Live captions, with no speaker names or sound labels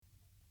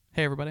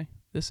Hey, everybody.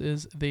 This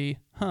is the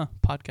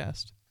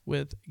podcast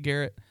with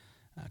Garrett,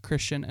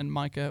 Christian, and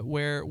Micah,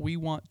 where we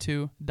want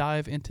to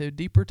dive into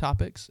deeper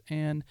topics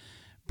and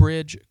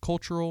bridge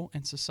cultural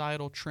and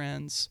societal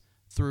trends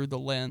through the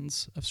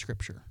lens of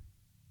Scripture.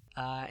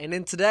 And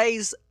in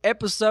today's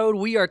episode,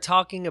 we are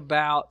talking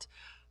about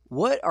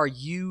what are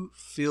you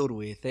filled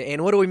with?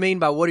 And what do we mean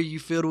by what are you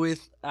filled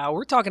with?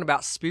 We're talking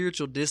about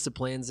spiritual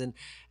disciplines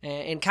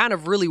and kind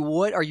of really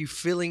what are you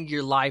filling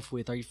your life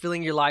with? Are you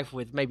filling your life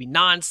with maybe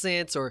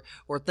nonsense or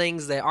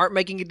things that aren't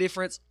making a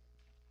difference?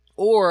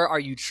 Or are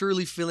you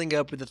truly filling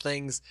up with the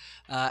things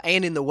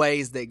and in the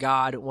ways that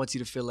God wants you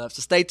to fill up?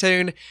 So stay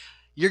tuned.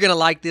 You're going to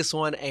like this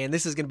one, and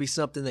this is going to be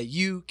something that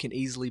you can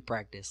easily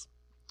practice.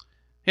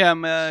 Yeah,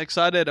 I'm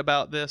excited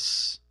about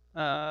this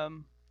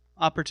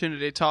opportunity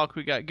to talk.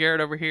 We got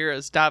Garrett over here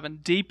is diving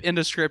deep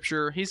into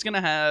Scripture. He's going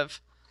to have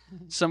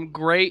some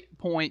great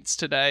points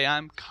today.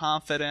 I'm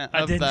confident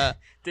of that.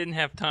 Didn't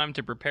have time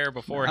to prepare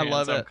beforehand. I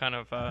love so it. I'm kind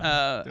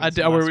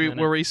of.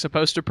 Were we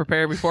supposed to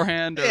prepare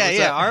beforehand? Or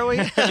Are we?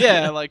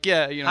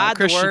 Hide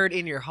the word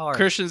in your heart.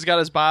 Christian's got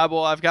his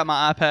Bible. I've got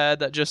my iPad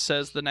that just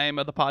says the name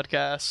of the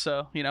podcast.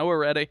 So we're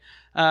ready.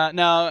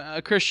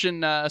 Now,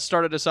 Christian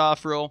started us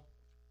off real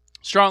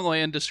strongly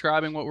in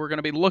describing what we're going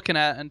to be looking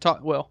at and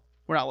talk. Well,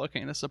 we're not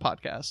looking. This is a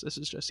podcast. This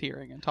is just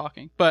hearing and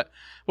talking. But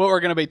what we're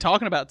going to be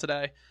talking about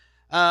today,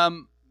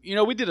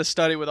 we did a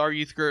study with our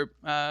youth group,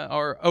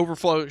 our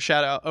Overflow,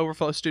 shout out,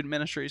 Overflow Student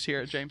Ministries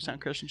here at Jamestown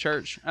Christian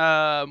Church.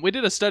 We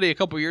did a study a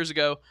couple years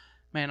ago.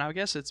 Man, I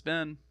guess it's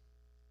been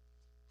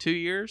 2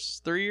 year,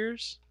 3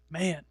 years.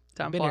 Man,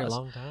 time I've been flies. here a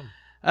long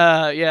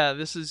time.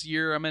 This is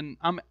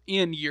I'm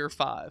in year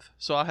 5.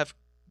 So I have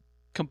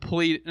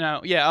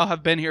I'll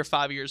have been here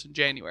 5 years in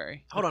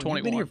January. Hold on, 21.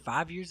 you've been here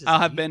 5 years? I'll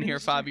have been here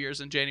 5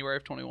 years in January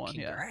of 21.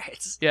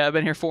 Congrats. Yeah, I've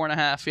been here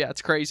 4.5. Yeah,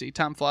 it's crazy.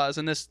 Time flies,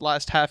 and this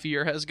last half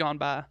year has gone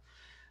by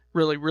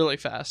really, really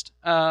fast.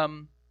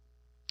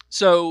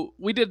 So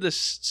we did this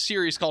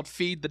series called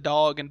Feed the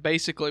Dog, and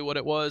basically what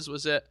it was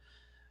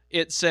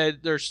it said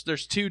there's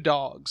 2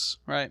 dogs,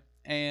 right?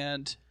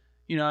 And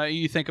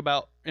you think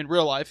about in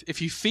real life,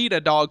 if you feed a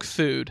dog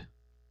food,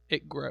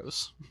 it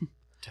grows.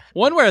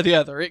 One way or the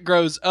other, it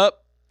grows up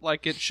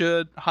like it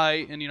should,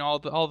 height, and all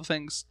the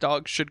things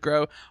dogs should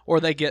grow, or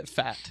they get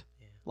fat,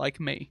 like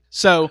me.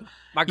 So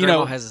my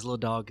grandma has this little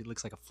dog. It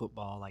looks like a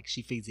football. Like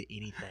she feeds it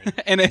anything.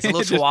 And it's a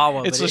little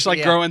chihuahua. It's just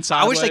like growing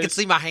sideways. I wish they could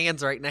see my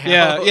hands right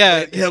now.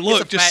 Yeah.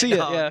 Look, just see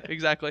dog. it. Yeah,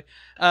 exactly.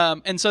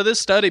 And so this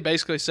study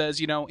basically says,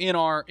 in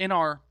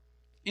our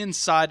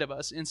inside of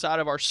us, inside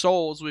of our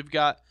souls, we've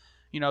got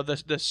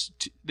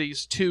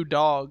these 2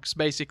 dogs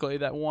basically.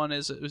 That one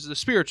is the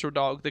spiritual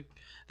dog,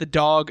 the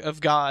dog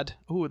of God.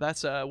 Ooh,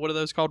 that's what are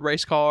those called?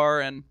 Race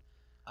car and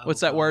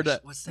what's that word?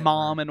 What's that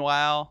Mom word? And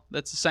wow.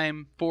 That's the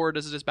same forward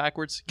as it is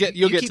backwards.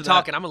 You'll get keep to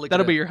talking. that. I'm gonna look.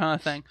 That'll be your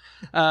thing.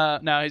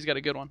 No, he's got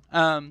a good one.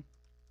 And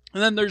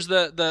then there's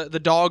the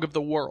dog of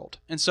the world.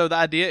 And so the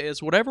idea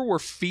is whatever we're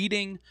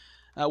feeding,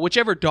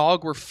 whichever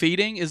dog we're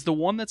feeding is the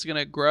one that's going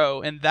to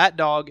grow, and that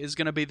dog is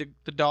going to be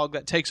the dog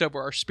that takes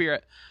over our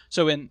spirit.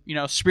 So in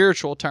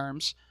spiritual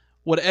terms,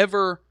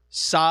 whatever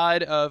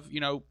side of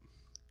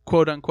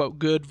quote unquote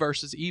good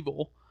versus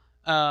evil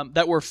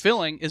that we're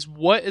filling is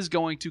what is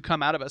going to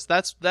come out of us.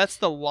 That's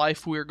the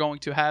life we're going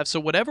to have. So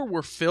whatever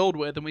we're filled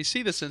with, and we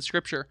see this in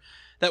Scripture,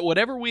 that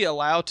whatever we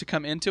allow to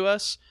come into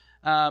us,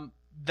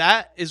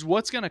 that is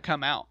what's going to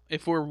come out.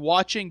 If we're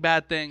watching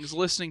bad things,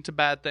 listening to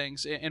bad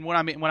things, and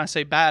when I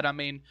say bad, I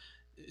mean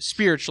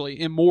spiritually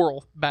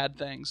immoral bad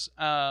things,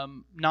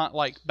 not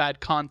like bad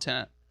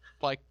content,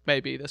 like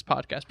maybe this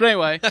podcast. But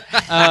anyway.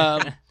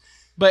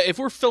 But if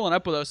we're filling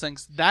up with those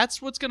things, that's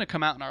what's going to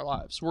come out in our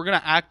lives. We're going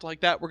to act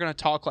like that. We're going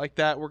to talk like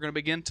that. We're going to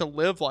begin to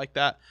live like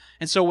that.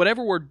 And so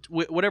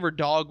whatever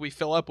dog we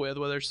fill up with,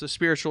 whether it's the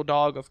spiritual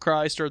dog of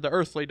Christ or the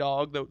earthly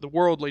dog, the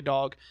worldly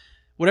dog,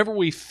 whatever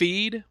we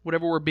feed,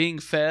 whatever we're being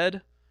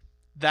fed,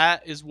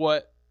 that is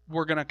what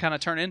we're going to kind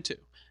of turn into.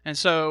 And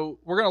so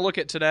we're going to look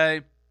at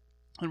today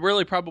and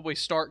really probably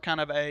start kind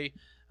of a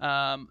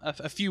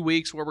few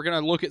weeks where we're going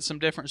to look at some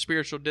different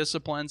spiritual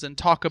disciplines and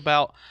talk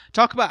about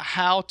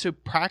how to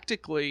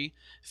practically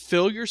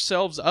fill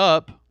yourselves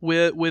up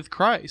with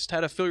Christ, how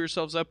to fill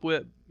yourselves up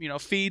with,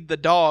 feed the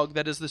dog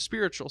that is the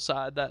spiritual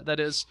side, that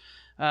is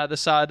the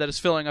side that is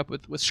filling up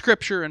with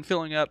Scripture and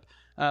filling up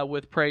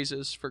with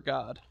praises for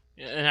God.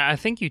 And I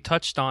think you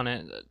touched on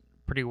it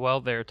pretty well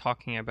there,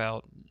 talking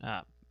about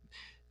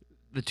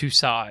the 2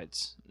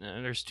 sides.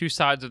 There's 2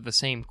 sides of the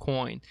same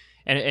coin.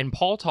 And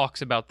Paul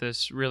talks about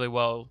this really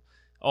well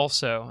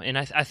also. And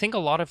I think a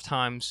lot of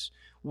times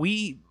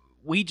we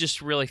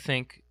just really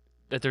think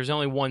that there's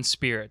only one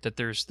spirit, that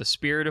there's the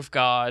Spirit of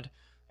God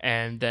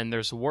and then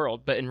there's the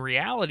world. But in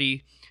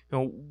reality,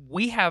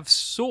 we have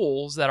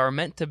souls that are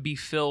meant to be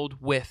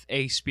filled with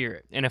a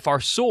spirit. And if our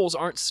souls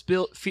aren't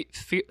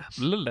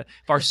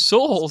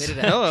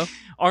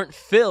aren't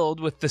filled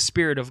with the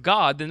Spirit of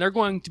God, then they're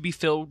going to be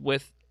filled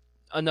with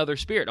another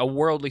spirit, a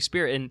worldly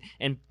spirit.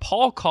 And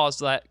Paul calls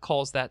that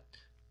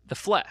the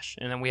flesh.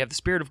 And then we have the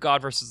Spirit of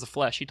God versus the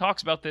flesh. He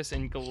talks about this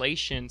in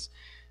Galatians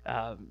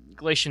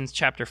Galatians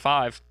chapter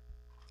 5,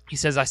 he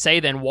says, I say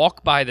then,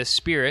 walk by the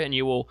Spirit, and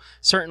you will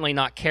certainly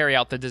not carry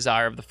out the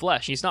desire of the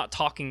flesh. He's not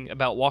talking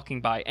about walking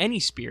by any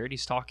spirit.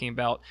 He's talking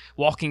about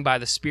walking by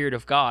the Spirit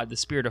of God, the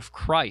Spirit of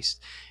Christ.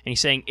 And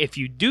he's saying, if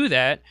you do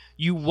that,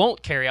 you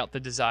won't carry out the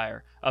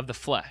desire of the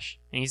flesh.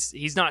 And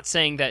he's not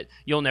saying that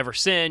you'll never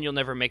sin, you'll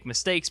never make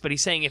mistakes, but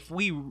he's saying if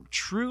we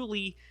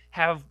truly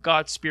have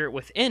God's Spirit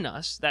within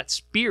us, that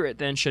Spirit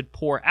then should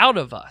pour out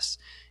of us.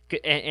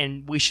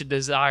 And we should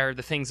desire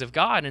the things of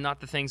God and not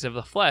the things of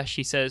the flesh.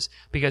 He says,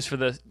 because for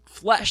the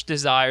flesh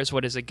desires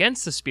what is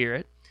against the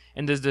Spirit,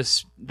 and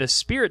the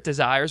Spirit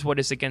desires what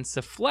is against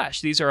the flesh.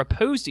 These are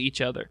opposed to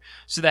each other,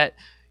 so that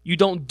you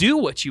don't do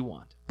what you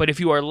want. But if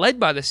you are led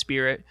by the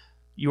Spirit,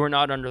 you are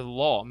not under the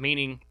law,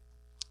 meaning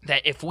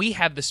that if we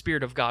have the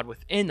Spirit of God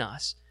within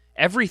us,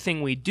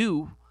 everything we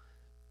do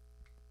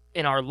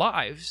in our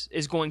lives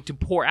is going to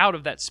pour out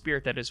of that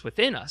Spirit that is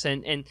within us.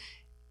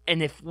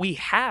 And if we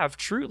have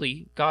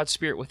truly God's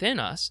Spirit within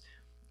us,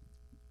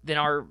 then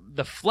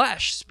the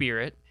flesh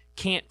spirit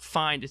can't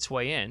find its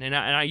way in. And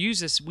I use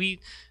this.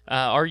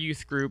 Our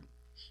youth group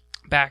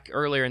back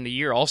earlier in the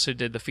year also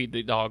did the Feed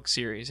the Dog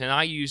series, and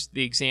I used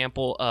the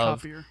example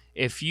of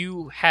if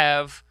you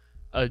have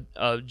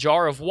a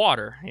jar of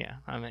water. Yeah,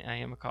 I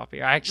am a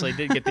copier. I actually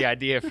did get the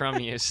idea from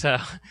you. So,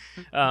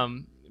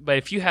 but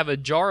if you have a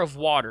jar of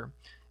water,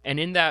 and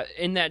in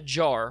that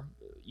jar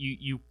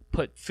you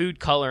put food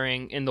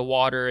coloring in the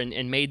water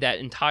and made that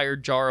entire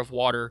jar of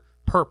water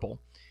purple.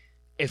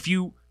 If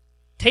you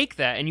take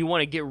that and you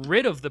want to get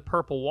rid of the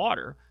purple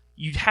water,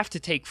 you'd have to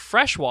take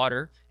fresh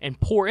water and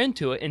pour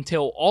into it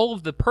until all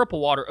of the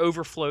purple water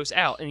overflows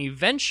out, and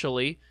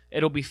eventually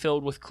it'll be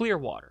filled with clear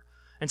water.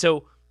 And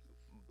so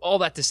all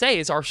that to say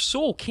is our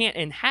soul can't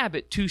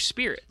inhabit two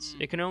spirits.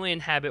 It can only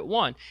inhabit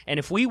one. And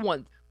if we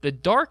want the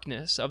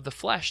darkness of the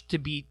flesh to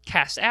be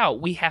cast out,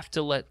 we have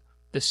to let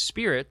the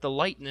Spirit, the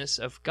lightness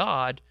of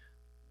God,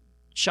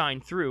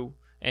 shine through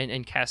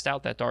and cast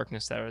out that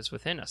darkness that is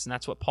within us. And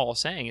that's what Paul is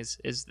saying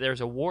is there's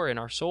a war in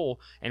our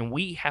soul, and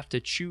we have to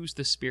choose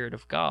the Spirit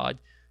of God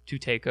to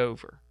take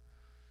over.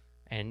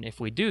 And if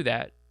we do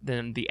that,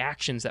 then the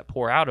actions that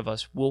pour out of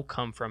us will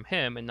come from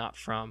him and not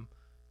from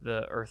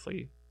the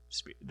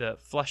the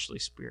fleshly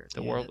spirit,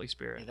 the worldly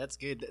spirit. Yeah, that's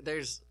good.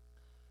 There's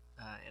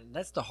and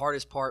that's the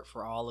hardest part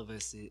for all of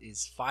us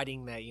is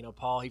fighting that.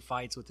 Paul, he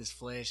fights with his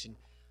flesh, and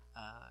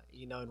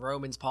in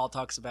Romans, Paul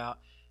talks about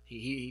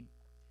he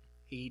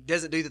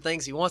doesn't do the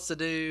things he wants to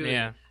do.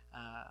 Yeah.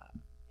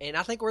 And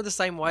I think we're the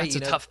same way. That's a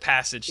tough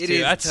passage,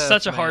 too. That's tough,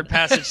 such a hard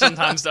passage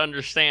sometimes to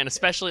understand,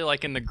 especially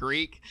like in the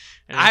Greek.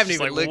 And I haven't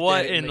even looked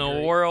what at it in the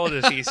Greek. World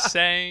is he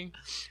saying?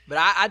 But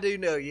I do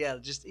know,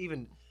 just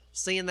even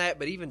seeing that,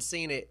 but even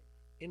seeing it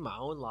in my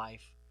own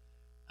life,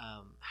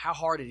 how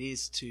hard it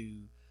is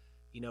to,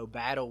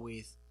 battle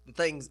with the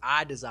things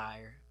I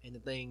desire and the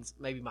things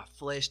maybe my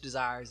flesh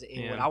desires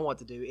and what I want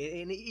to do.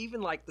 And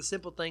even like the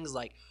simple things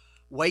like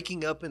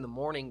waking up in the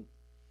morning.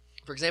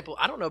 For example,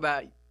 I don't know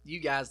about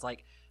you guys,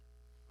 like,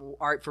 all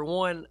right, for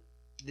one,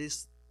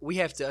 we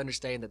have to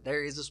understand that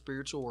there is a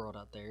spiritual world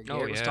out there.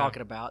 Garrett was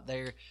talking about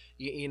there,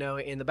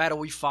 and the battle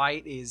we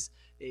fight is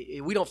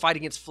we don't fight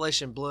against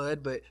flesh and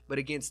blood, but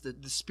against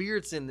the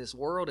spirits in this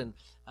world. And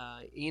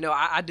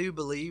I do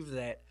believe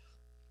that,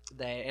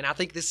 and I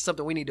think this is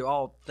something we need to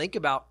all think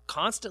about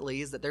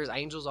constantly, is that there's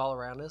angels all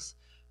around us.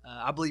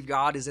 I believe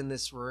God is in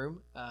this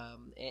room,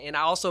 and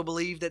I also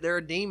believe that there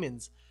are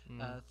demons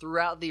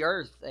throughout the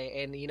earth.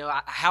 And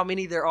how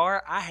many there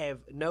are, I have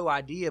no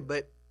idea,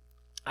 but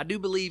I do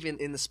believe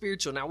in the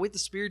spiritual. Now, with the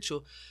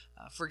spiritual,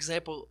 for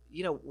example,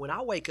 when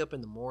I wake up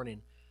in the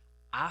morning,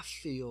 I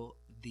feel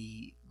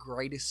the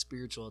greatest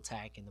spiritual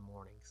attack in the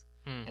mornings.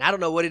 And I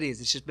don't know what it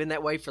is. It's just been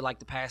that way for like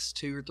the past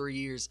 2 or 3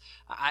 years.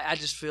 I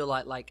just feel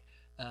like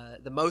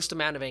the most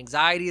amount of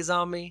anxiety is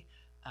on me.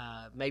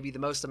 Maybe the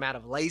most amount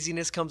of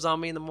laziness comes on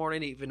me in the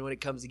morning, even when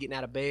it comes to getting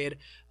out of bed,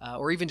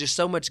 or even just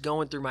so much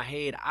going through my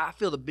head. I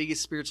feel the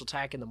biggest spiritual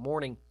attack in the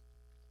morning.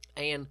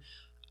 And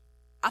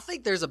I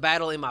think there's a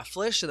battle in my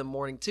flesh in the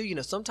morning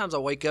too. Sometimes I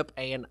wake up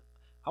and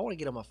I want to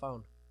get on my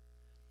phone.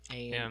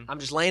 And I'm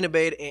just laying in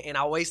bed and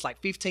I waste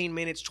like 15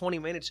 minutes, 20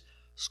 minutes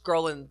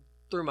scrolling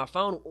through my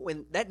phone,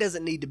 when that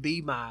doesn't need to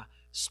be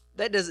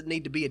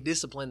a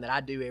discipline that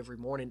I do every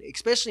morning,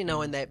 especially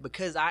knowing that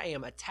because I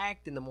am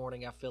attacked in the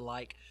morning, I feel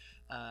like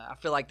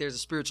there's a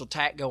spiritual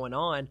attack going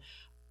on.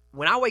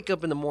 When I wake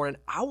up in the morning,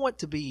 I want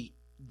to be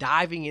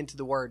diving into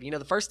the Word.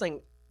 The first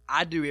thing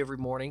I do every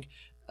morning,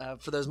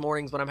 for those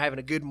mornings when I'm having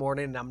a good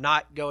morning and I'm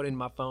not going in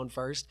my phone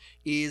first,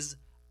 is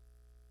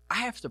I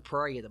have to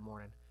pray in the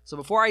morning. So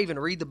before I even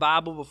read the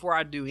Bible, before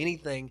I do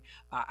anything,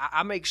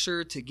 I make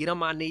sure to get on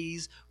my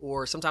knees,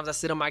 or sometimes I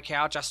sit on my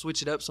couch. I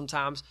switch it up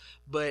sometimes,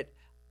 but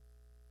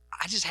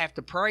I just have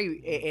to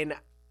pray. And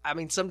I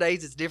mean, some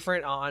days it's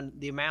different on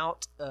the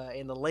amount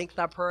and the length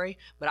I pray,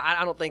 but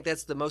I don't think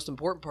that's the most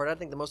important part. I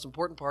think the most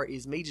important part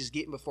is me just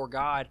getting before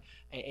God,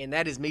 and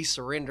that is me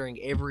surrendering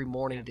every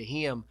morning to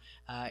Him.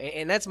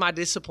 And that's my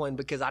discipline,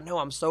 because I know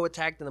I'm so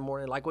attacked in the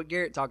morning, like what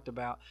Garrett talked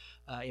about.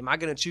 Am I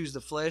going to choose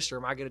the flesh, or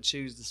am I going to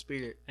choose the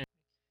spirit?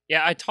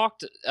 Yeah, I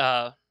talked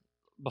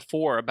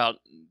before about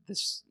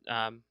this,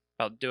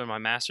 about doing my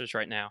master's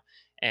right now,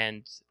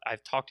 and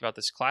I've talked about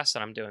this class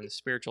that I'm doing, the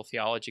spiritual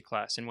theology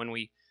class. And when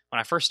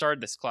I first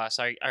started this class,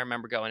 I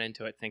remember going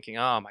into it thinking,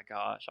 oh my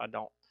gosh, I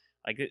don't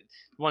like it.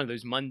 One of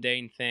those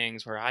mundane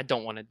things where I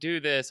don't want to do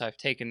this. I've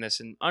taken this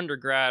in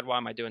undergrad. Why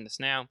am I doing this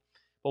now?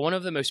 But one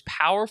of the most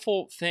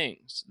powerful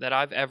things that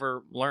I've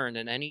ever learned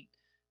in any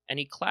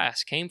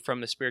class came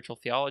from the spiritual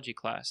theology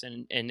class,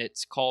 and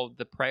it's called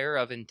the prayer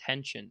of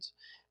intentions.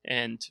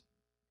 And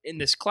in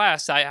this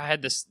class, I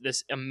had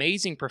this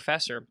amazing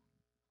professor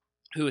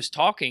who was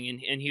talking,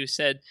 and he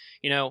said,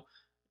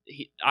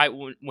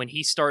 when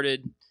he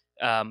started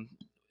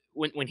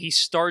when he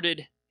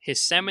started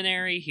his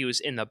seminary, he was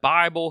in the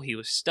Bible, he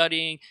was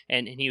studying,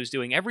 and he was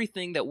doing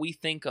everything that we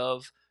think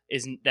of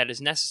that is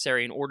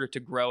necessary in order to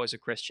grow as a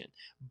Christian.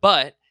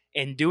 But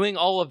in doing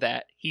all of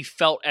that, he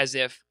felt as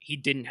if he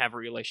didn't have a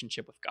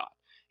relationship with God.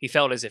 He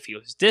felt as if he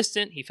was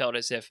distant. He felt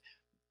as if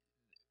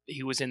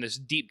he was in this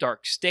deep,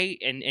 dark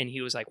state. And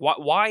he was like,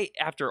 why,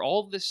 after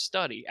all this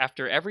study,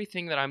 after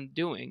everything that I'm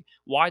doing,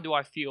 why do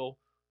I feel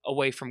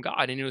away from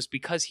God? And it was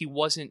because he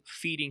wasn't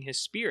feeding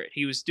his spirit.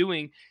 He was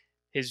doing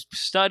his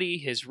study,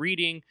 his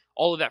reading,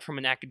 all of that from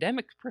an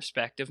academic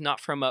perspective, not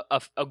from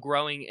a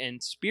growing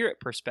and spirit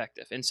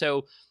perspective. And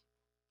so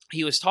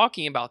he was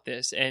talking about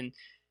this, and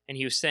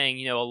he was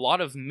saying, a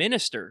lot of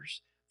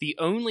ministers, the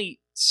only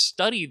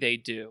study they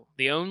do,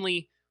 the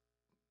only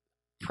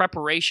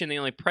preparation, the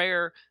only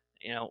prayer,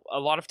 a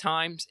lot of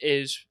times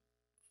is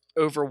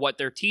over what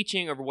they're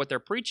teaching, over what they're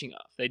preaching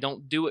of. They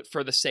don't do it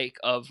for the sake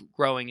of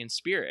growing in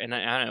spirit. And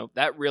I know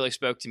that really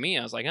spoke to me.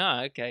 I was like,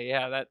 oh, okay,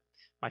 yeah, that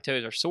my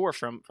toes are sore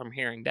from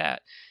hearing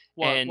that.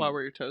 Why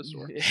were your toes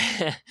sore?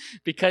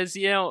 Because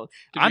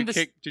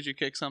did you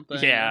kick something?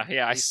 Yeah,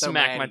 I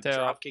smacked my toe.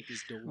 Drop kicked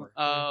his door.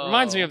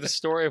 Reminds me of the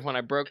story of when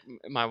I broke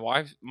my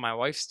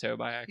wife's toe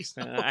by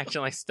accident. I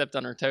accidentally stepped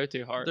on her toe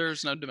too hard.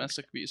 There's no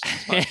domestic abuse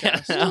in this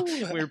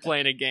podcast. We were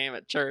playing a game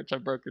at church. I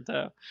broke her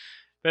toe.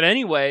 But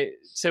anyway,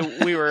 so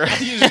we were.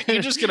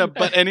 You're just gonna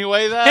but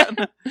anyway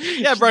that?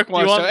 Yeah, I broke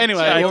one toe.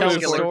 Anyway, we'll move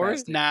move forward.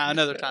 Nah,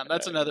 another time.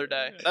 That's another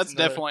day. That's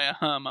definitely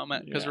a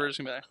moment, because we're just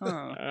gonna be like,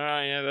 huh.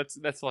 Yeah,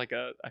 that's like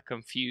a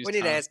confused. We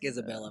need to ask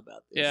Isabella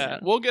about this. Yeah,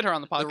 we'll get her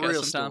on the podcast the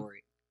real sometime.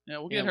 story. Yeah,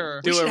 we'll get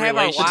her. We should have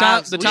our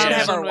wives. We should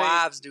have our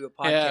wives do a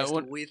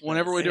podcast with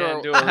whenever we do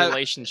a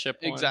relationship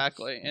one.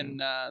 Exactly, and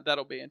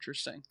that'll be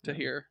interesting to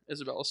hear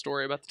Isabella's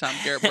story about the time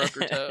Garrett broke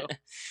her toe.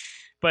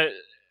 But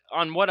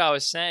on what I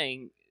was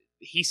saying,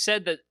 he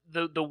said that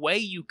the way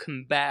you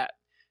combat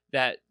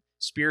that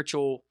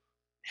spiritual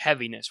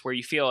heaviness, where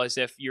you feel as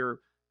if you're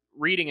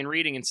reading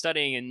and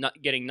studying and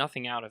not getting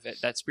nothing out of it,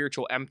 that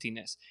spiritual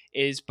emptiness,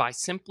 is by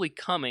simply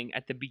coming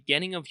at the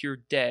beginning of your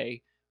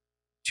day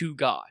to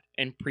God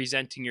and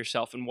presenting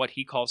yourself in what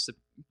he calls the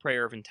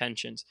prayer of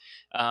intentions.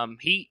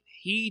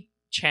 He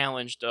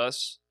challenged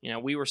us.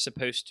 We were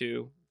supposed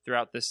to,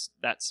 throughout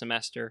that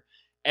semester,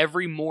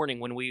 every morning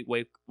when we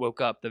woke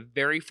up, the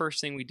very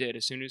first thing we did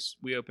as soon as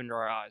we opened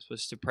our eyes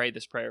was to pray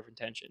this prayer of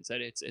intentions.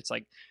 That it's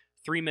like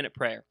 3-minute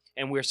prayer,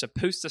 and we're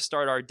supposed to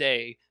start our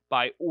day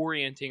by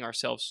orienting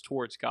ourselves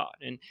towards God.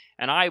 And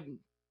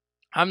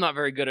I'm not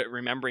very good at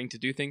remembering to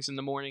do things in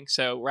the morning,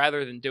 so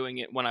rather than doing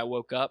it when I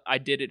woke up, I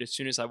did it as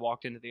soon as I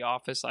walked into the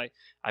office. I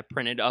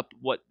printed up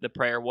what the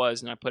prayer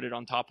was, and I put it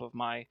on top of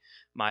my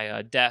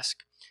desk.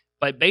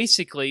 But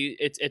basically,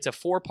 it's a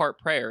 4-part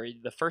prayer.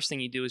 The first thing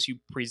you do is you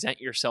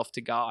present yourself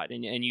to God,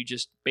 and you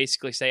just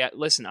basically say,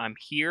 listen, I'm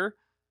here.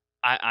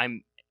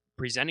 I'm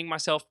presenting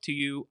myself to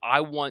you. I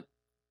want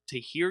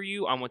to hear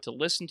you. I want to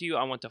listen to you.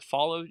 I want to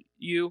follow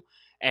you.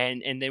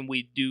 And then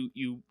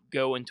you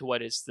go into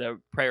what is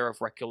the prayer of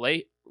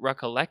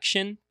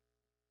recollection,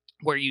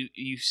 where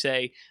you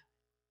say,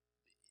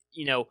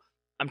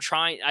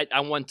 I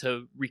want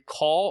to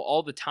recall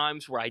all the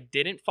times where I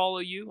didn't follow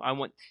you. I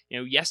want,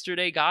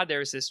 yesterday, God,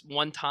 there's this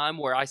one time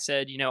where I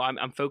said,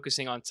 I'm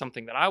focusing on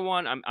something that I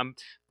want. I'm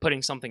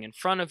putting something in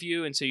front of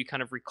you. And so you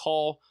kind of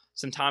recall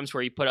some times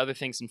where you put other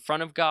things in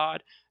front of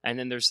God. And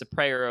then there's the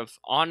prayer of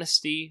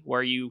honesty,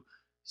 where you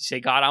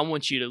say, God, I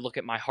want you to look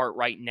at my heart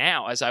right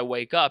now as I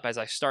wake up, as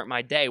I start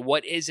my day.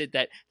 What is it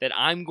that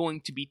I'm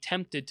going to be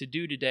tempted to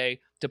do today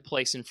to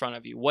place in front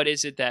of you? What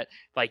is it that,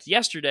 like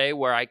yesterday,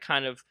 where I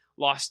kind of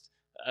lost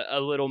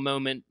a little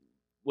moment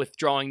with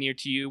drawing near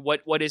to you?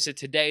 What is it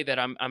today that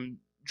I'm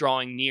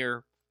drawing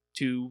near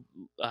to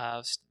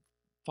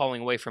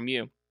falling away from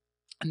you?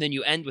 And then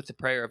you end with the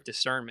prayer of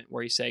discernment,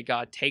 where you say,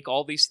 God, take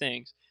all these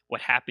things,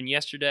 what happened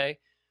yesterday,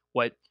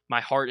 what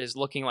my heart is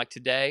looking like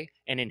today,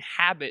 and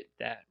inhabit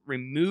that.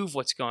 Remove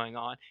what's going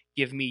on.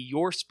 Give me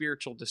your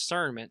spiritual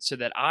discernment so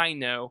that I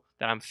know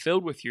that I'm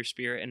filled with your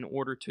spirit in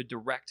order to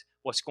direct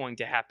what's going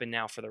to happen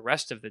now for the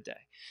rest of the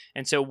day.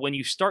 And so when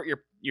you start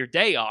your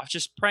day off,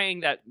 just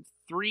praying that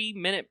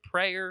 3-minute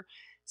prayer,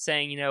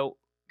 saying,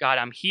 God,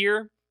 I'm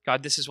here.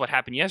 God, this is what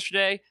happened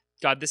yesterday.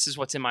 God, this is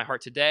what's in my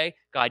heart today.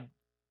 God,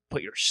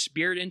 put your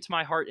spirit into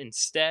my heart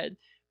instead.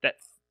 That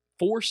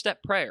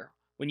 4-step prayer,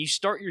 when you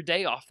start your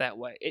day off that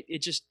way,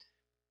 it just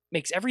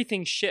makes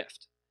everything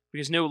shift,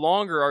 because no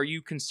longer are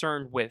you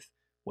concerned with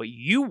what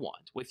you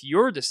want, with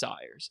your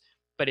desires,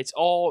 but it's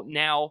all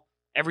now,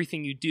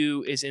 everything you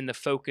do is in the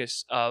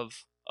focus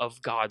of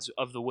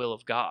the will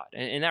of God.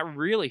 And that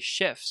really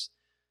shifts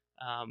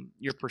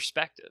your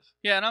perspective.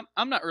 Yeah, and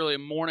I'm not really a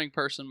morning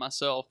person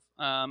myself.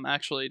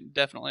 Actually,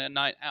 definitely a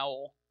night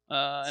owl,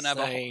 and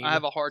I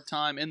have a hard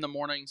time in the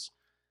mornings.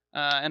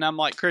 And I'm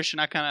like Christian.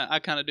 I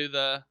kind of do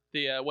the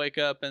wake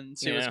up and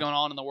see what's going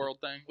on in the world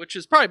thing, which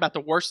is probably about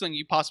the worst thing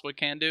you possibly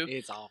can do.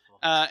 It's awful.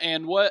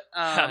 And what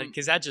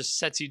because that just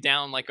sets you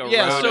down like a road.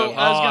 So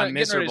I was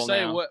getting ready to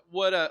say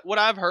what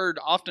I've heard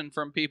often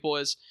from people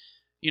is,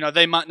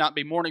 they might not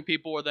be morning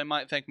people, or they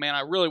might think, man,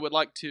 I really would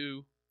like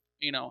to,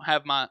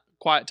 have my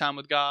quiet time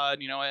with God,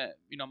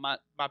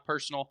 my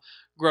personal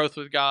growth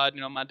with God,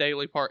 my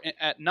daily part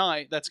at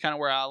night. That's kind of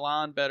where I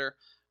align better.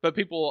 But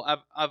people,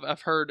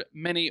 I've heard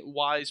many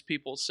wise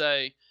people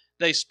say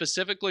they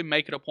specifically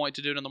make it a point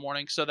to do it in the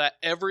morning, so that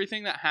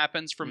everything that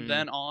happens from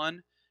then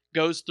on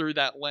goes through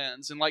that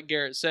lens. And like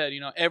Garrett said,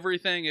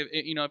 everything,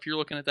 if you're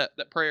looking at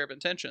that prayer of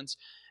intentions,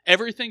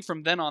 everything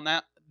from then on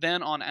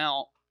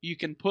out, you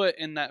can put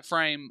in that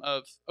frame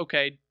of,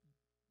 okay,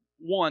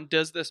 one,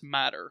 does this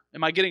matter?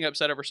 Am I getting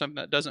upset over something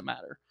that doesn't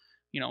matter?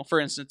 For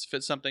instance, if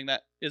it's something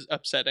that is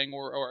upsetting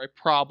or a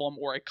problem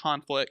or a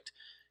conflict,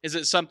 is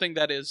it something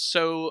that is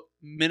so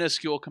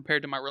minuscule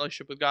compared to my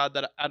relationship with God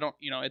that I don't,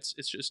 it's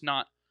just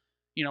not,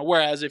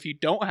 whereas if you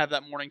don't have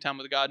that morning time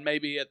with God,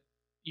 maybe it,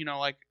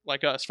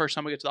 like us, first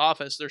time we get to the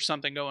office, there's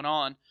something going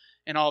on,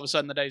 and all of a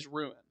sudden the day's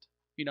ruined,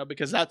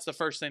 because that's the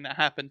first thing that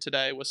happened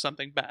today was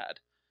something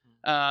bad.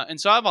 And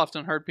so I've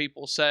often heard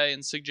people say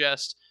and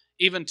suggest,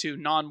 even to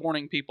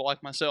non-morning people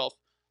like myself,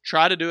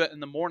 try to do it in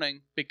the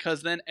morning,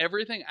 because then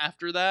everything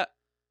after that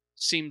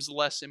seems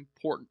less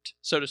important,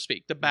 so to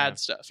speak. The bad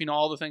stuff,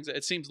 all the things,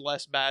 it seems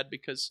less bad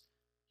because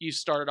you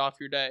started off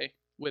your day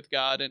with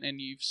God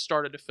and you've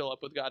started to fill up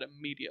with God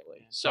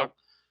immediately. So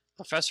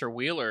Professor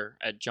Wheeler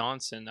at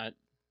Johnson,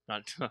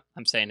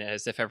 I'm saying it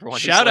as if everyone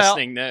who's Shout out.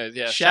 listening knows.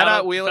 Yeah, Shout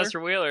out Wheeler. Professor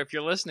Wheeler, if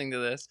you're listening to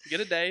this. Get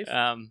it, Dave.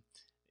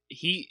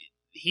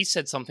 He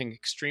said something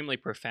extremely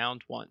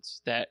profound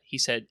once, that he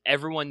said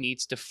everyone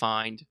needs to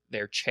find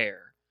their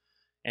chair.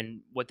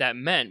 And what that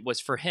meant was,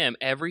 for him,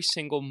 every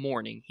single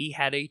morning he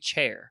had a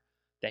chair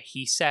that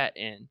he sat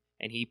in,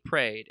 and he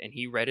prayed and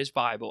he read his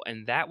Bible,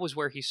 and that was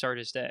where he started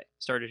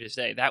his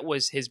day. That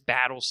was his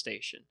battle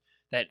station.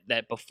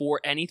 That before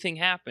anything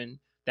happened,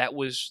 that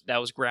was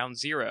ground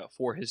zero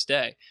for his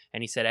day.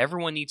 And he said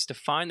everyone needs to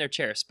find their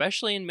chair,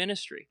 especially in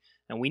ministry.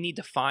 And we need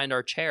to find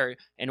our chair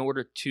in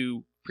order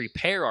to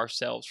prepare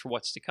ourselves for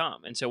what's to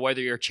come. And so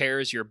whether your chair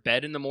is your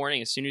bed in the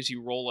morning, as soon as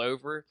you roll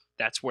over,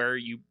 that's where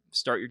you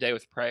start your day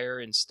with prayer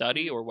and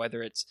study, or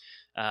whether it's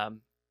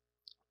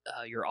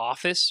your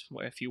office,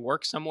 if you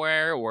work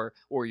somewhere, or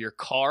your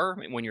car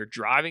when you're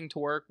driving to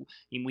work,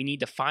 we need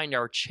to find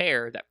our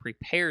chair that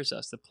prepares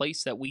us, the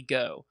place that we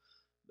go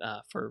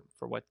for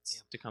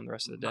what's to come the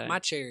rest of the day. My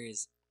chair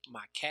is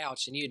my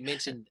couch, and you had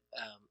mentioned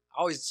I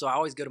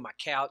always go to my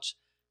couch.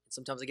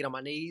 Sometimes I get on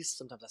my knees.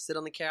 Sometimes I sit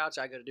on the couch.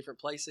 I go to different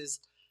places.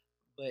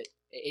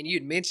 And you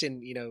had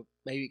mentioned,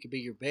 maybe it could be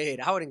your bed.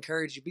 I would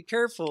encourage you, be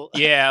careful.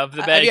 Yeah, of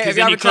the bed, because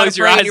then you close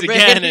your eyes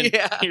again and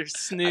you're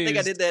snoozed. I think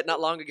I did that not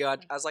long ago.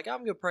 I was like, I'm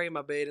going to pray in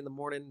my bed in the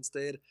morning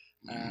instead.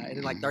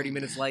 And then 30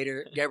 minutes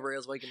later,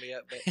 Gabrielle's waking me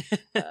up.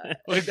 But,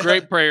 what a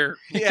great prayer.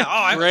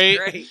 Yeah,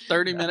 great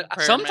 30-minute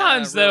prayer.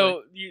 Sometimes,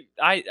 though,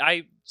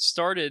 I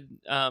started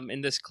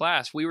in this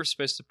class, we were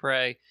supposed to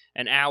pray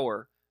an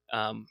hour.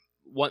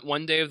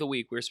 One day of the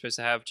week, we were supposed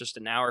to have just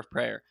an hour of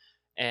prayer.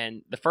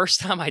 And the first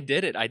time I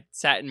did it, I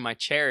sat in my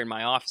chair in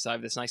my office. I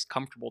have this nice,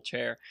 comfortable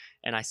chair.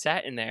 And I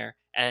sat in there,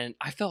 and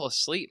I fell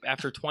asleep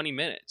after 20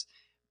 minutes.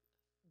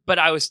 But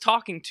I was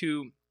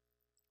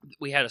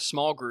we had a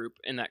small group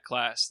in that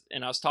class,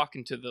 and I was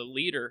talking to the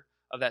leader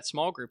of that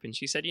small group, and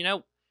she said,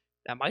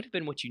 that might have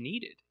been what you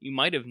needed. You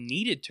might have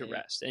needed to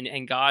rest.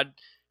 And God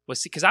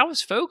was, because I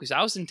was focused.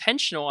 I was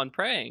intentional on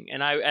praying,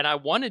 and I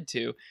wanted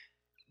to.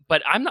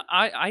 But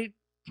I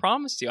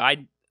promised you,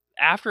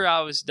 after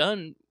I was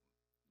done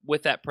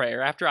with that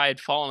prayer, after I had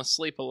fallen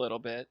asleep a little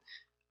bit,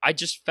 I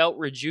just felt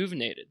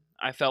rejuvenated.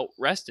 I felt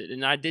rested,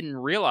 and I didn't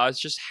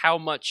realize just how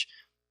much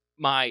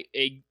my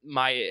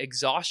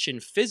exhaustion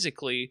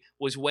physically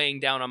was weighing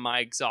down on my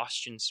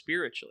exhaustion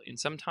spiritually. And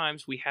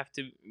sometimes we have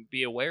to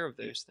be aware of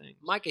those things.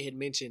 Micah you had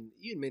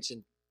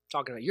mentioned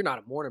talking about, you're not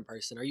a morning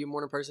person. Are you a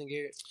morning person,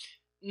 Garrett?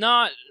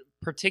 Not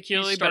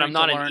particularly, He's but I'm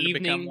not starting to an learn to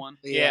become evening. one.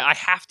 Yeah, I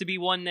have to be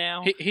one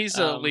now. He's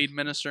a lead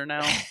minister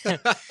now.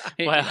 Well-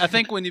 I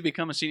think when you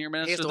become a senior has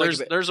minister, to wake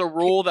up at there's a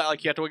rule that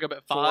like you have to wake up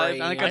at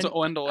 5. I think that's what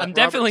Wendell. I'm Roberts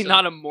definitely said.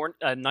 not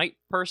a night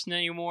person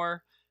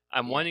anymore.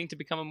 I'm wanting to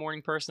become a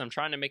morning person. I'm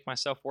trying to make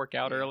myself work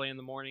out early in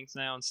the mornings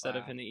now instead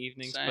of in the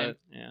evenings. Same. But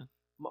yeah,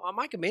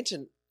 Micah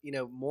mentioned,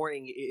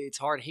 morning. It's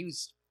hard. He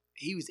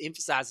was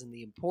emphasizing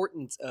the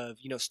importance of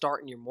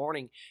starting your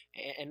morning,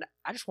 and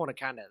I just want to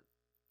kind of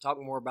talk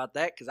more about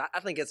that because I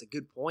think that's a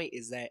good point.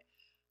 Is that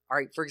all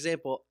right? For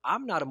example,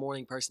 I'm not a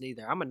morning person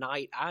either. I'm a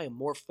night. I am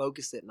more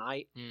focused at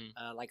night.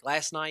 Like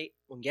last night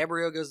when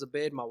Gabrielle goes to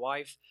bed, my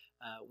wife,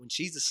 when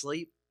she's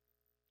asleep,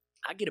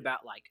 I get about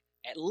like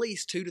at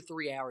least 2 to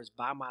 3 hours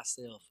by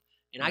myself,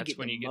 and I That's get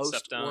when the you get most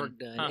stuff done. work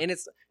done. Huh. And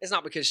it's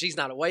not because she's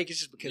not awake; it's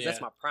just because that's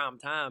Yeah. my prime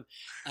time.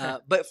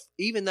 But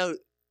even though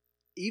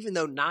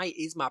night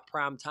is my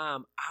prime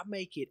time, I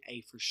make it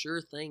a for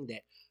sure thing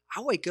that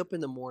I wake up in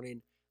the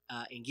morning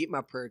and get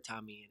my prayer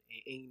time in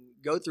and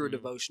go through a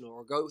devotional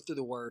or go through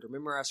the Word or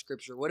memorize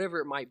Scripture, whatever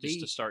it might just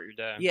be. to start your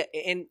day. Yeah,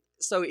 and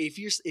so if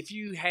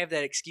you have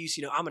that excuse,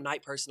 I'm a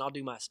night person, I'll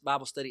do my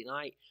Bible study at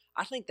night.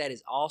 I think that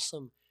is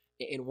awesome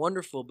and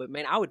wonderful. But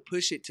man, I would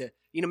push it to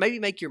maybe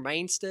make your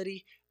main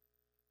study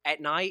at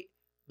night.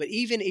 But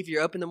even if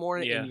you're up in the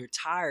morning and you're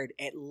tired,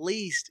 at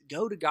least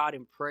go to God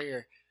in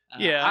prayer.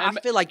 I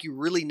feel like you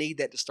really need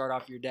that to start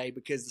off your day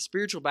because the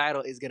spiritual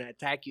battle is going to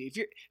attack you.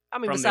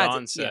 From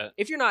besides the onset.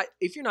 if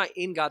you're not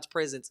in God's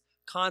presence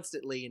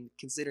constantly and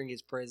considering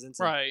His presence,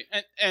 Right,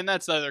 and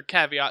that's the other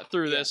caveat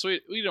through this.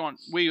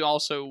 We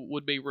also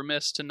would be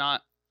remiss to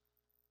not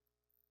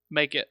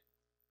make it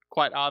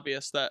quite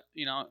obvious that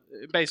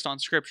based on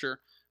Scripture,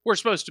 we're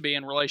supposed to be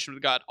in relation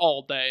with God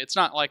all day. It's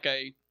not like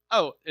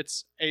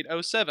it's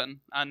 8:07.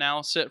 I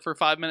now sit for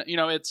 5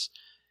 minutes.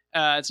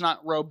 It's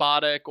not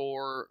robotic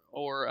or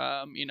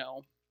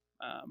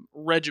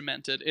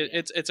regimented.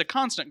 It's a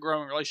constant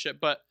growing relationship.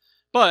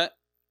 But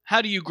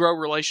how do you grow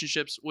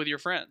relationships with your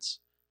friends?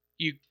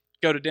 You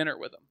go to dinner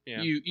with them.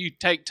 Yeah. You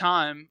take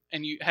time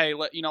and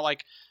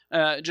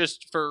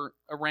just for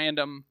a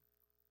random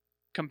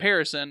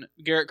comparison,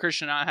 Garrett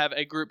Christian and I have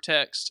a group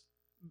text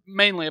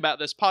mainly about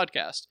this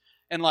podcast,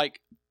 and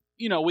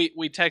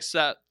we text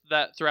that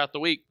throughout the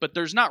week, but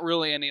there's not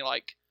really any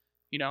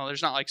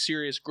there's not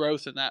serious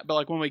growth in that.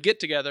 But when we get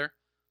together,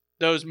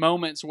 those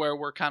moments where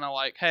we're kind of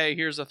like, hey,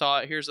 here's a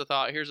thought, here's a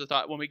thought, here's a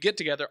thought. When we get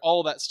together,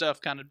 all that stuff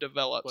kind of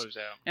develops. Flows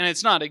out. And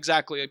it's not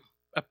exactly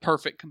a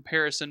perfect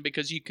comparison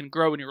because you can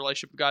grow in your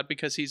relationship with God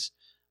because He's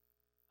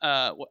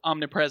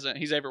omnipresent.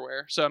 He's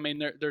everywhere. So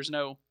there's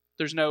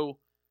no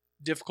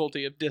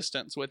difficulty of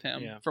distance with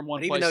Him from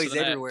one But place even though to He's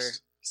the everywhere,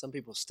 next. some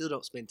people still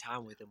don't spend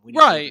time with Him when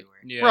Right. He's everywhere.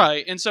 Yeah.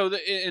 Right, and so We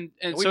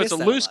so miss it's a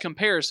that a loose lot.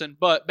 comparison,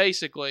 but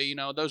basically,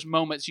 those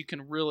moments you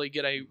can really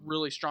get a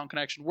really strong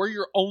connection where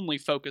you're only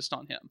focused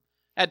on Him.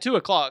 At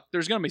 2:00,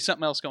 there's going to be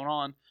something else going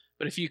on,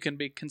 but if you can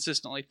be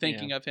consistently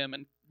thinking of Him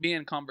and be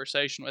in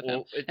conversation with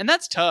Him, and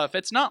that's tough.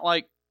 It's not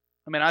like,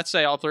 I'd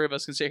say all three of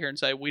us can sit here and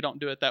say we don't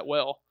do it that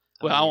well.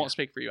 Well, I won't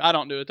speak for you. I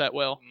don't do it that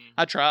well.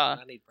 I try.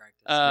 I need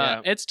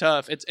practice. It's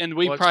tough. It's It's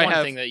probably one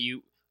have thing that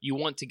you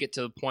want to get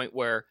to the point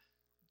where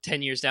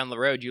 10 years down the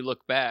road you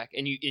look back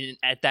and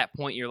at that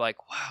point you're like,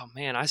 wow,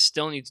 man, I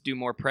still need to do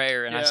more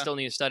prayer and I still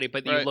need to study.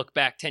 But you look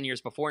back 10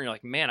 years before and you're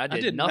like, man, I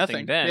did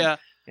nothing then. Yeah.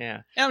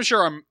 Yeah. And I'm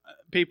sure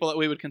people that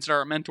we would consider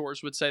our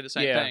mentors would say the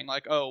same thing.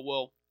 Like, oh,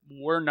 well,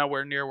 we're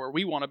nowhere near where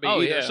we want to be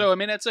either. Yeah. So,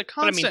 it's a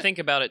constant But think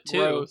about it too.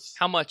 growth.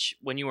 How much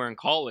when you were in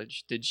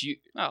college did you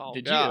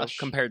you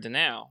compared to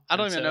now? I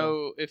don't And even so-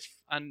 know if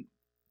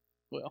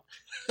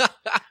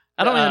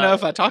I don't even know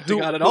if I talked to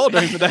God at all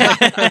during the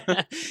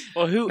day.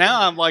 Well, who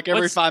Now I'm like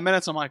every what's- 5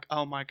 minutes I'm like,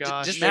 oh my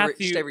gosh. just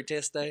Matthew- every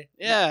test day.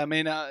 Yeah,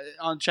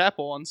 on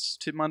chapel on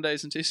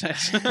Mondays and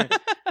Tuesdays.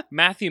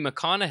 Matthew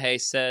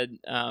McConaughey said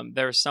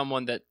there was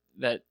someone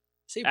that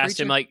See, asked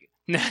him like,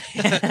 all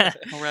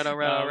right.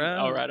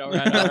 all right.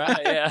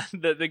 Yeah,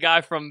 the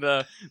guy from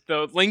the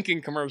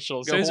Lincoln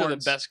commercials. Go Those are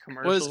Horns. the best What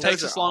commercials. is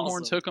Texas are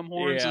Longhorns, awesome. Hook'em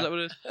Horns? Yeah. Is that what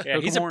it is? Yeah,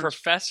 Hook'em he's a Horns?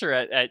 professor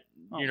at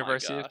Oh my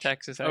University of gosh.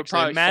 Texas. Oh, Actually,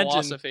 probably imagine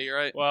philosophy,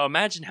 right? Well,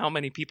 imagine how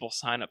many people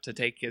sign up to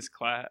take his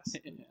class.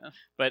 Yeah.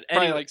 But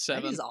Probably anyway, like that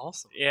 7. is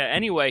awesome. yeah.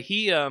 Anyway,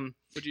 he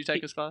Would you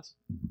take his class?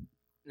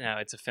 no,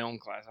 it's a film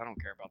class. I don't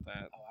care about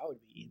that. Oh, I would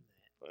be in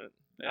that. But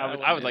Yeah, I would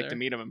wouldn't like to either.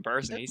 meet him in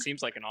person. He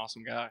seems like an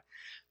awesome guy.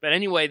 But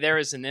anyway, there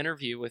is an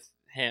interview with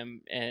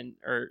him and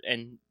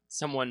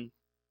someone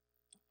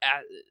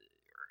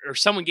or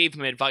someone gave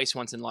him advice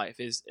once in life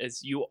is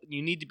you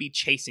need to be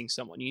chasing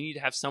someone. You need to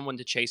have someone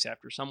to chase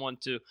after, someone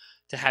to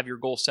have your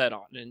goal set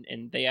on.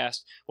 And they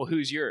asked, well,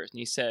 who's yours? And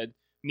he said,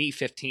 me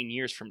 15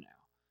 years from now.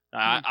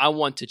 I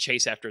want to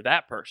chase after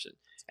that person.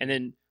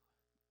 And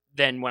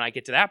then when I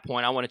get to that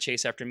point, I want to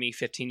chase after me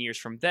 15 years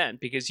from then,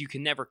 because you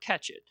can never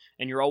catch it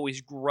and you're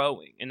always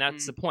growing. And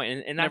that's the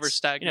point. And Never that's,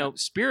 stagnant.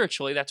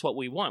 spiritually, that's what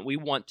we want. We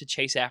want to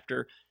chase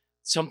after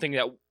something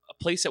a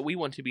place that we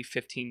want to be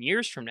 15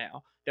 years from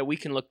now, that we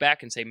can look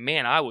back and say,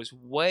 man, I was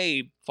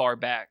way far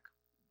back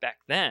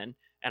then.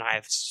 and I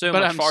have so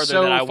But much I'm farther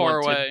so that I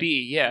far want away to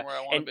be. Yeah, from where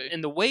I want to be.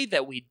 and the way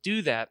that we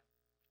do that,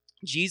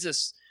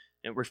 Jesus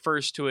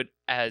refers to it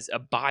as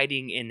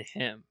abiding in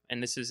him.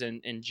 And this is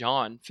in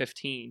John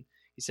 15.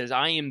 He says,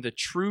 I am the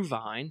true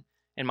vine,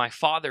 and my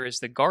Father is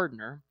the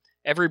gardener.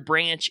 Every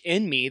branch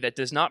in me that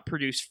does not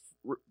produce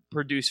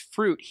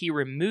fruit, he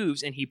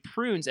removes, and he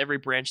prunes every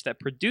branch that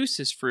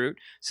produces fruit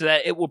so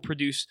that it will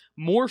produce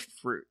more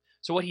fruit.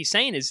 So what he's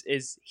saying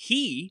is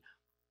he,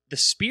 the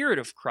Spirit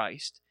of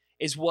Christ,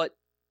 is what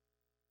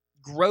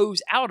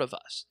grows out of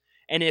us.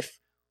 And if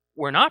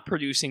we're not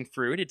producing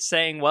fruit, it's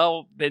saying,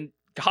 well, then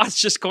God's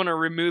just going to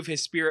remove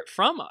his Spirit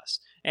from us,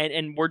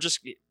 and we're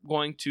just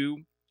going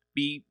to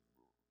be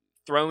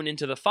thrown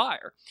into the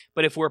fire.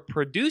 But if we're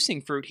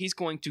producing fruit, he's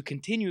going to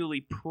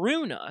continually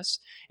prune us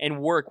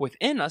and work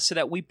within us so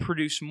that we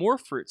produce more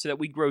fruit, so that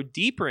we grow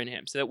deeper in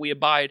him, so that we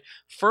abide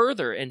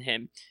further in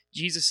him.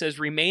 Jesus says,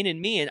 remain in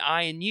me and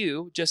I in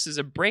you, just as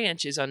a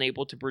branch is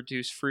unable to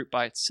produce fruit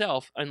by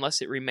itself unless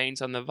it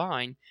remains on the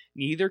vine,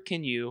 neither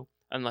can you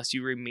unless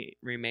you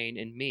remain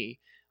in me.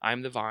 I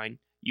am the vine,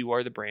 you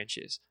are the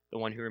branches. The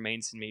one who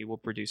remains in me will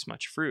produce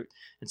much fruit.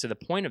 And so the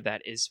point of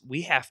that is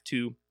we have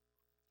to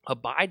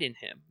abide in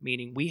him,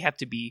 meaning we have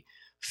to be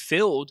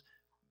filled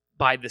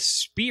by the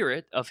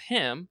Spirit of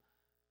him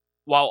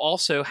while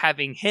also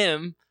having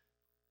him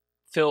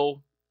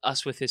fill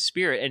us with his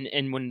Spirit.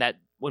 And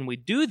when we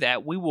do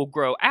that, we will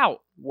grow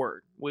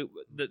outward.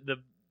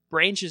 The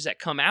branches that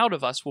come out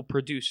of us will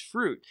produce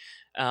fruit,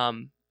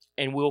 and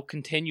we'll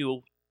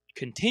continue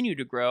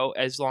to grow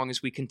as long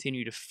as we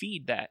continue to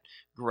feed that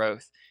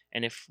growth.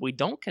 And if we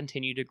don't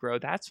continue to grow,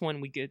 that's when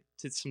we get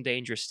to some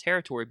dangerous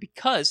territory,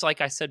 because, like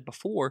I said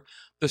before,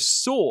 the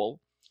soul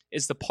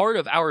is the part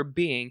of our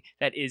being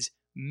that is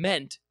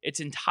meant, its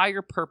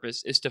entire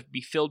purpose is to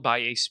be filled by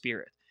a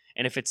spirit.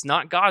 And if it's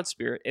not God's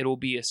Spirit, it will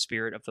be a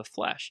spirit of the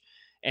flesh.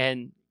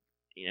 And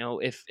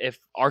if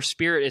our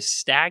spirit is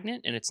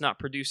stagnant and it's not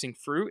producing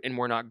fruit and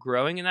we're not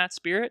growing in that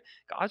spirit,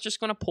 God's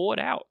just going to pull it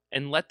out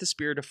and let the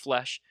spirit of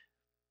flesh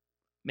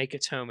make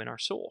its home in our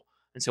soul.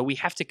 And so we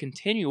have to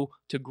continue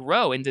to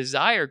grow and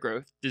desire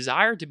growth,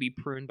 desire to be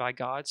pruned by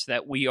God so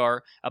that we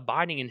are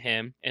abiding in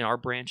him and our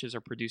branches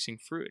are producing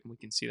fruit. And we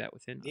can see that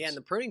within us. Yeah, and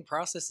the pruning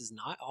process is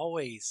not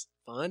always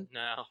fun.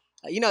 No.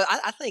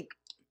 I think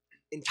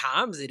in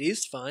times it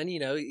is fun.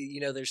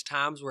 There's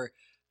times where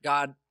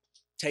God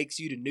takes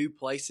you to new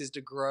places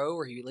to grow,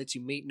 or he lets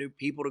you meet new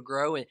people to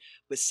grow.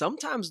 But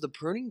sometimes the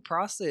pruning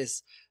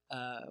process,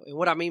 and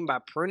what I mean by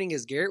pruning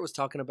is Garrett was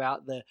talking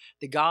about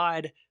the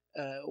God,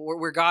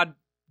 where God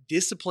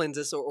disciplines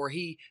us, or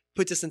he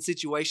puts us in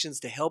situations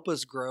to help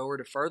us grow or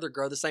to further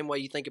grow. The same way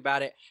you think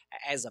about it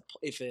as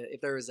if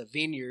there is a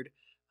vineyard,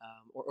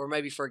 or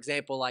maybe, for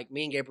example, like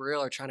me and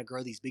Gabrielle are trying to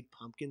grow these big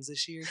pumpkins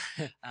this year.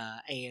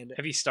 And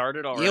have you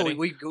started already?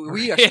 Yeah,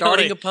 we are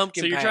starting a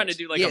pumpkin. So you're patch. trying to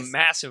do a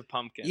massive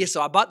pumpkin. Yeah,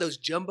 so I bought those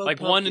jumbo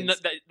pumpkins. One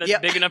that's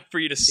big enough for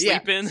you to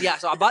sleep in. Yeah,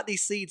 so I bought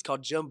these seeds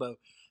called jumbo.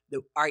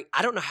 All right,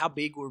 I don't know how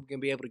big we're going to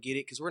be able to get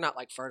it because we're not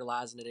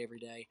fertilizing it every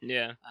day.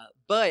 Yeah.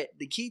 But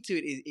the key to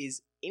it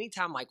is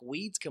anytime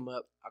weeds come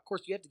up, of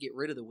course you have to get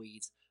rid of the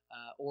weeds.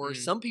 Or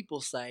some people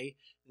say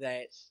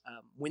that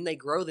when they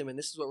grow them, and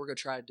this is what we're going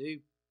to try to do,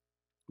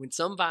 when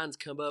some vines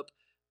come up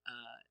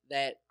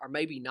that are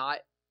maybe not,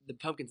 the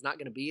pumpkin's not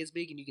going to be as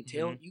big, and you can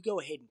tell, you go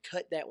ahead and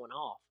cut that one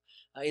off.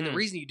 And the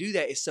reason you do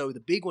that is so the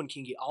big one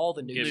can get all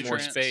the nutrients. Get more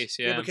space,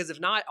 yeah. Because if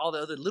not, all the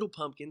other little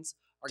pumpkins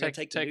are going to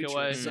take the nutrients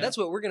away. So that's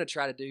what we're going to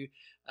try to do.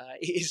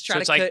 Is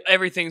try to cut.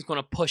 Everything's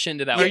going to push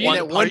into that one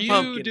pumpkin. Are you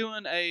pumpkin.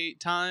 doing a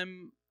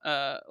time,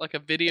 like a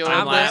video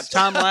time lapse?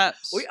 Time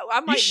lapse.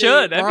 I might you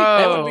should. That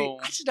would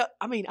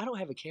be. I don't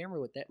have a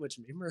camera with that much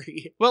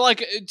memory. Well,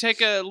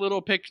 take a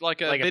little picture,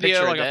 like a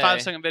video, like a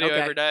 5-second video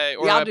every day,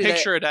 or a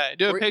picture a day.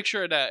 Do a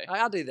picture a day.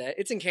 I'll do that.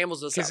 It's in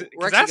Campbellsville.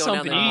 Because that's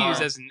something you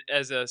use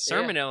as a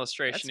sermon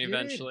illustration that's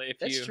eventually.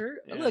 That's true.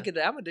 Look at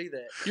that. I'm gonna do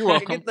that. You're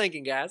welcome. Good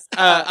thinking, guys.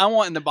 I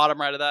want in the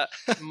bottom right of that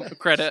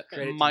credit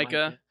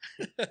Micah.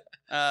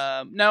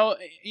 No,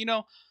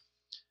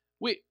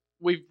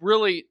 we've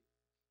really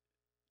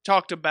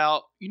talked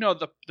about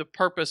the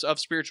purpose of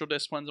spiritual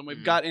disciplines, and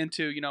we've got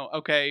into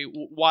okay,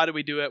 why do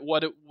we do it?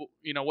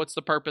 What's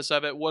the purpose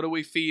of it? What are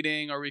we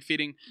feeding? Are we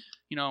feeding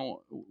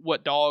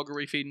what dog are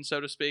we feeding,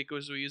 so to speak?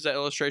 As we used that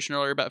illustration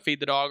earlier about feed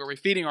the dog. Are we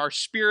feeding our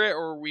spirit,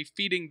 or are we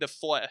feeding the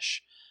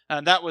flesh?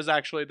 And that was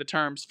actually the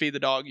terms feed the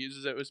dog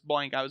uses. It was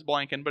blank. I was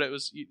blanking, but it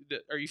was,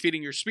 are you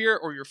feeding your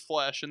spirit or your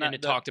flesh? And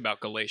it talked about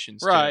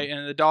Galatians, right? Too.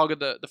 And the dog of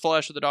the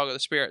flesh or the dog of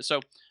the spirit.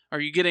 So, are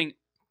you getting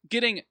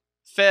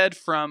fed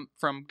from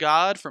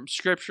God, from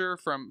Scripture,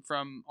 from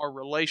our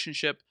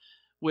relationship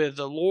with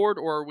the Lord,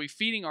 or are we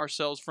feeding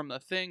ourselves from the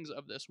things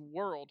of this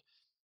world?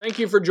 Thank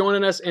you for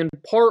joining us in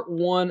part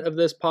 1 of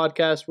this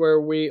podcast,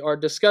 where we are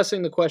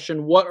discussing the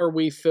question, what are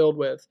we filled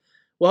with?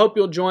 We'll hope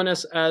you'll join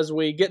us as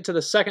we get to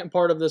the second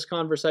part of this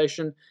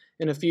conversation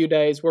in a few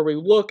days, where we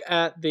look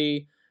at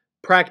the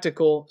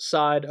practical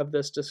side of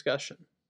this discussion.